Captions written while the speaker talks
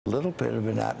little bit of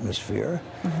an atmosphere.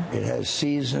 It has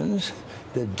seasons.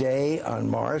 The day on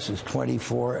Mars is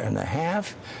 24 and a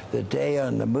half. The day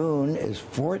on the moon is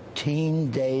 14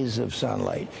 days of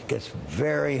sunlight. It gets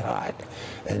very hot.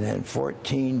 And then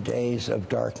 14 days of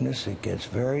darkness. It gets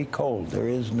very cold. There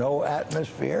is no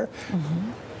atmosphere.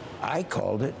 I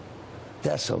called it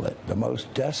desolate, the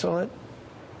most desolate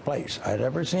place I'd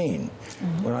ever seen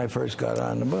when I first got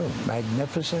on the moon.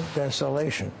 Magnificent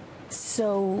desolation.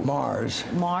 So Mars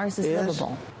is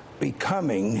livable.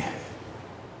 Becoming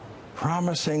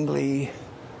promisingly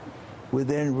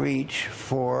within reach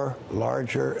for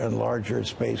larger and larger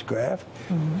spacecraft,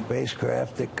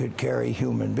 spacecraft that could carry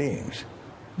human beings.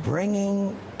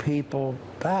 Bringing people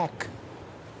back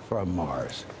from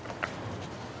Mars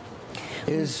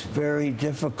is very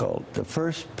difficult. The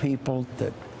first people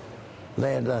that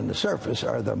land on the surface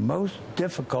are the most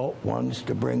difficult ones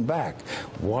to bring back.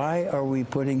 Why are we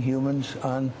putting humans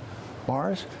on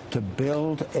Mars? To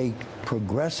build a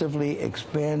progressively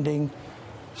expanding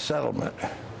settlement.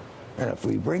 And if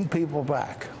we bring people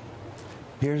back,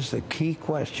 here's the key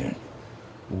question.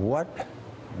 What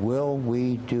will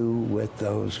we do with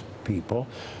those people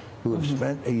who have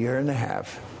spent a year and a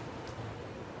half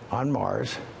on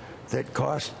Mars that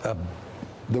cost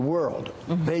the world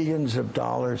billions of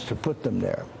dollars to put them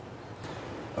there?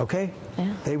 Okay?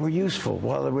 Yeah. They were useful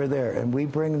while they were there, and we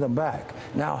bring them back.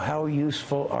 Now, how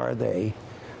useful are they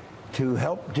to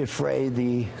help defray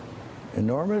the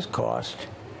enormous cost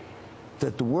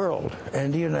that the world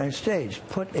and the United States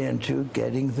put into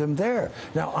getting them there?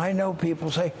 Now, I know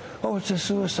people say, oh, it's a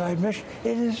suicide mission.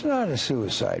 It is not a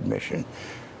suicide mission.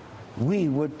 We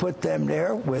would put them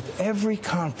there with every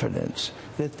confidence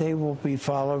that they will be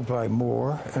followed by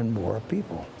more and more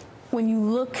people. When you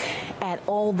look at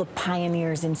all the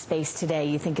pioneers in space today,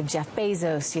 you think of Jeff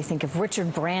Bezos, you think of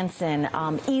Richard Branson,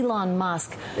 Elon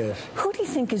Musk. Yes. Who do you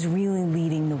think is really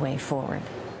leading the way forward?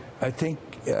 I think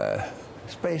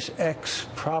SpaceX,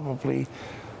 probably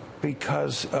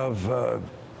because of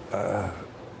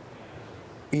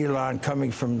Elon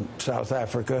coming from South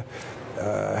Africa,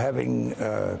 having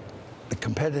the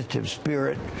competitive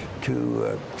spirit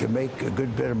to make a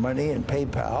good bit of money in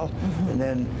PayPal, and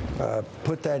then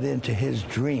put that into his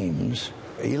dreams.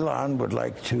 Elon would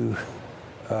like to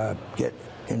get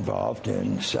involved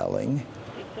in selling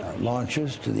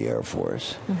launches to the Air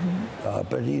Force,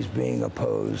 but he's being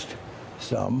opposed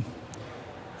some.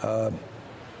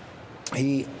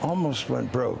 He almost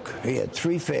went broke. He had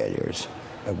 3 failures.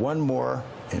 And one more,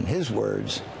 in his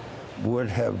words, would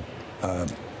have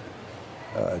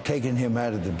taken him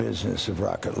out of the business of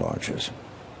rocket launches.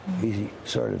 He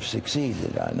sort of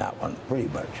succeeded on that one, pretty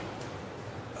much.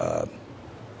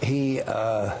 He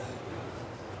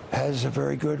has a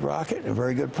very good rocket and a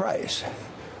very good price.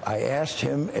 I asked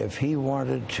him if he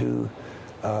wanted to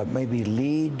maybe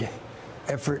lead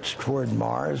efforts toward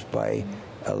Mars by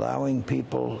allowing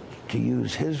people to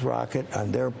use his rocket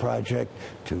on their project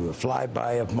to a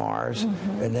flyby of Mars,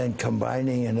 and then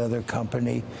combining another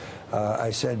company.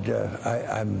 I said,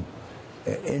 I'm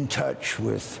in touch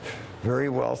with very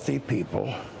wealthy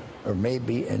people, or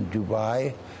maybe in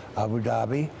Dubai, Abu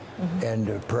Dhabi,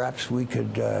 and perhaps we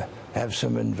could have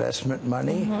some investment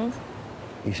money.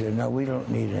 He said, no, we don't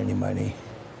need any money.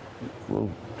 We'll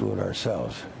do it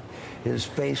ourselves. His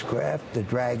spacecraft, the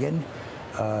Dragon,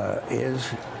 is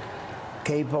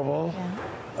capable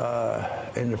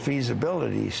in the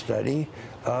feasibility study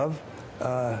of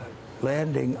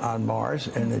landing on Mars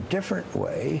in a different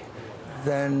way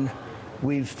than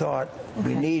we've thought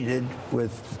we needed,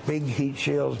 with big heat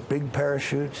shields, big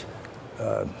parachutes.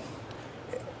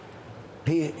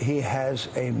 He has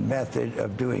a method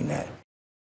of doing that.